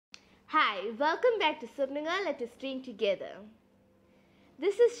Hi, welcome back to swapnangal. Let us dream together.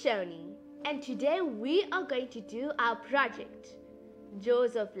 This is Shoni, and today we are going to do our project,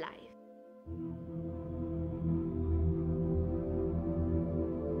 Jaws of Life.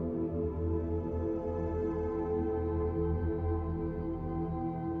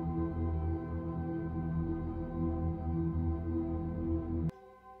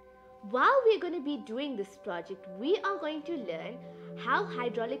 While we're going to be doing this project, we are going to learn how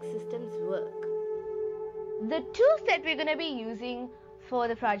hydraulic systems work. The tools that we're going to be using for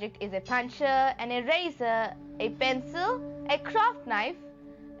the project is a puncher, an eraser, a pencil, a craft knife,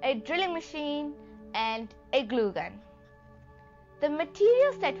 a drilling machine, and a glue gun. The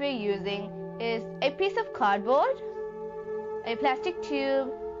materials that we're using is a piece of cardboard, a plastic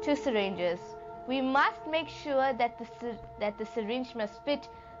tube, 2 syringes. We must make sure that the syringe must fit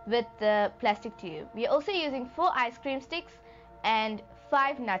with the plastic tube. We are also using 4 ice cream sticks and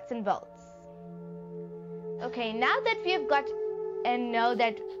 5 nuts and bolts. Okay, now that we have got and know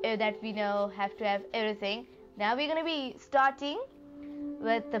that we have to have everything, now we're going to be starting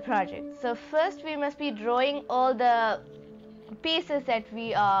with the project. So first we must be drawing all the pieces that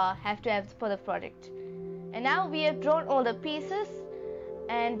we have to have for the project. And now we have drawn all the pieces,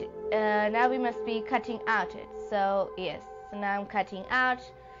 and now we must be cutting out it. So yes, so now I'm cutting out.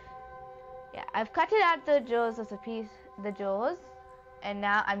 Yeah, I've cut it out the jaws of the jaws, and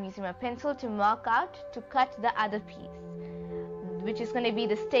now I'm using my pencil to mark out to cut the other piece, which is going to be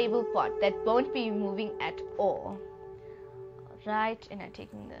the stable part that won't be moving at all. Alright, and I'm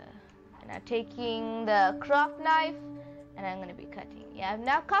taking the craft knife, and I'm going to be cutting. Yeah,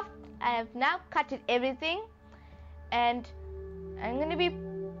 I have now cutted everything, and I'm going to be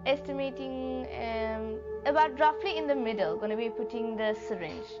estimating about roughly in the middle, going to be putting the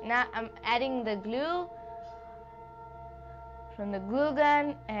syringe. Now I'm adding the glue from the glue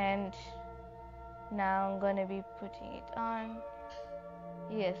gun, and now I'm going to be putting it on.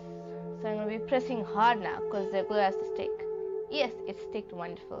 Yes, so I'm going to be pressing hard now because the glue has to stick. Yes, it sticked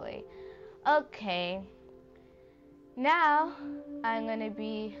wonderfully. Okay, now I'm going to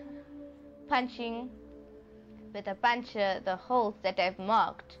be punching with a puncher the holes that I've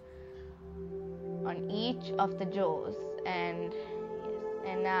marked on each of the jaws, and yes,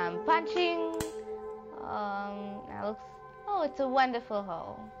 and now I'm punching. Now looks, oh, it's a wonderful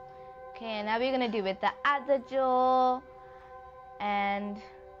hole. Okay, now we're gonna do with the other jaw, and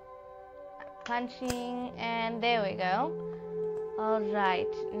punching, and there we go.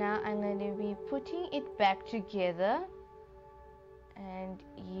 Alright, now I'm going to be putting it back together, and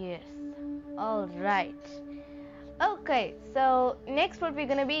yes, alright. Okay, so next what we're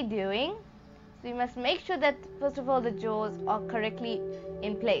going to be doing, so we must make sure that first of all the jaws are correctly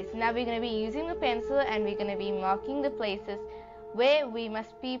in place. Now we're going to be using the pencil, and we're going to be marking the places where we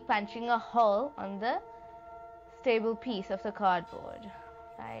must be punching a hole on the stable piece of the cardboard.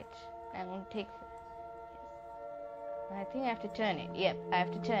 Right, I'm going to take, yes, I think I have to turn it. Yep, I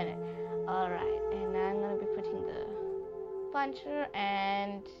have to turn it. Alright, and now I'm going to be putting the puncher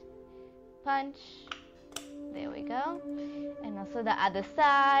and punch. There we go. And also the other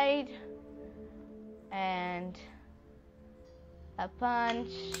side, and a punch.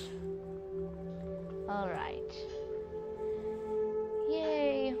 Alright,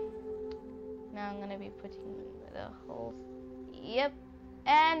 yay. Now I'm gonna be putting the holes. Yep,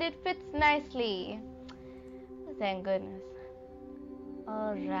 and it fits nicely, thank goodness.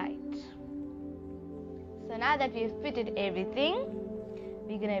 Alright, so now that we've fitted everything,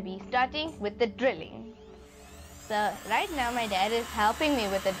 we're gonna be starting with the drilling. So right now my dad is helping me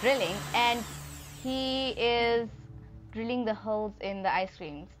with the drilling, and he is drilling the holes in the ice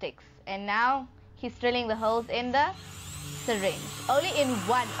cream sticks, and now he's drilling the holes in the syringe, only in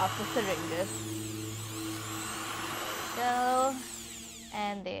one of the syringes. So,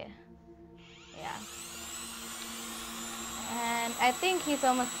 and there, yeah, and I think he's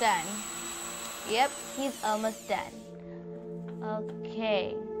almost done. Yep, he's almost done.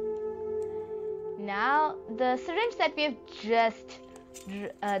 Okay, now the syringe that we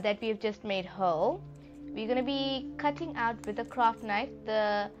have just made whole, we're going to be cutting out with a craft knife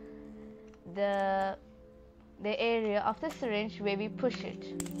the area of the syringe where we push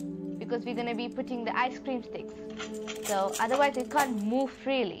it, because we're going to be putting the ice cream sticks, so otherwise it can't move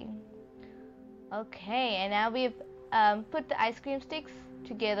freely. Okay, and now we've put the ice cream sticks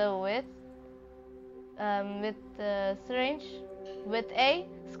together with the syringe with a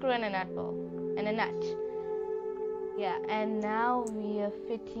screw and a nut ball and a nut. Yeah, and now we are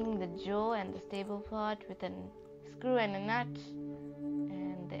fitting the jaw and the stable part with a screw and a nut,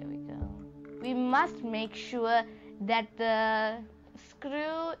 and there we go. We must make sure that the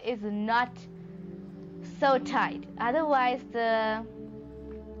screw is not so tight, otherwise the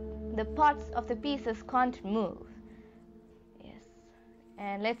parts of the pieces can't move. Yes,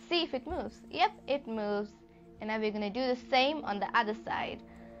 and let's see if it moves. Yep, it moves. And now we're going to do the same on the other side.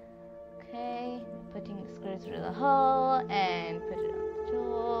 Okay, putting the screw through the hole and put it on the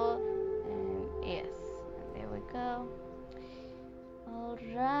jaw, and yes, and there we go. All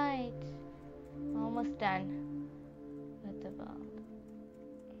right, almost done with the bulb.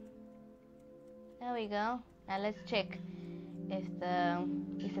 There we go. Now let's check if the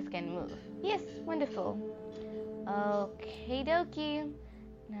pieces can move. Yes, wonderful. Okay, dokie.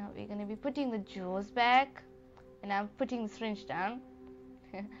 Now we're going to be putting the jaws back, and I'm putting the syringe down.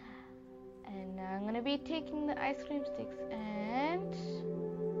 And now I'm going to be taking the ice cream sticks, and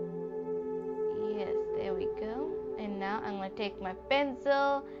yes, there we go. And now I'm going to take my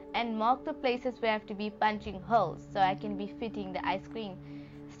pencil and mark the places where I have to be punching holes so I can be fitting the ice cream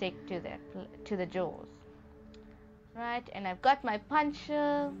stick to the jaws. Right, and I've got my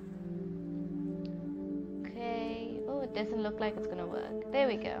puncher. Okay, oh, it doesn't look like it's going to work. There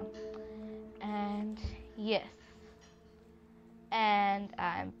we go. And yes, and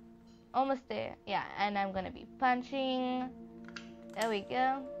I'm almost there. Yeah, and I'm going to be punching. There we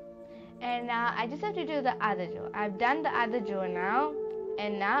go. And now I just have to do the other jaw. I've done the other jaw now,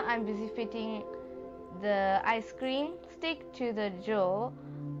 and now I'm busy fitting the ice cream stick to the jaw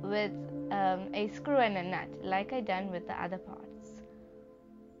with a screw and a nut, like I done with the other parts.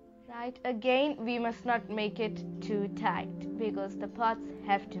 Right, again, we must not make it too tight because the parts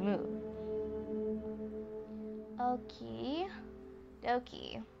have to move. Okay,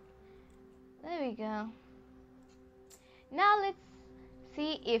 okay, there we go. Now let's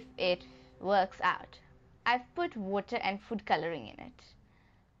see if it works out. I've put water and food coloring in it.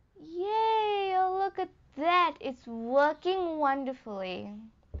 Yay! Oh, look at that. It's working wonderfully.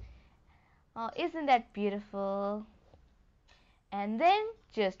 Oh, isn't that beautiful? And then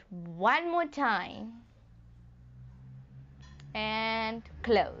just one more time. And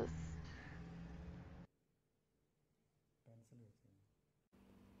close.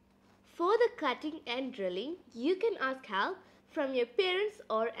 For the cutting and drilling, you can ask help from your parents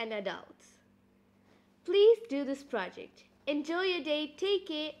or an adult. Please do this project. Enjoy your day, take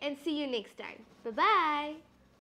care, and see you next time. Bye-bye.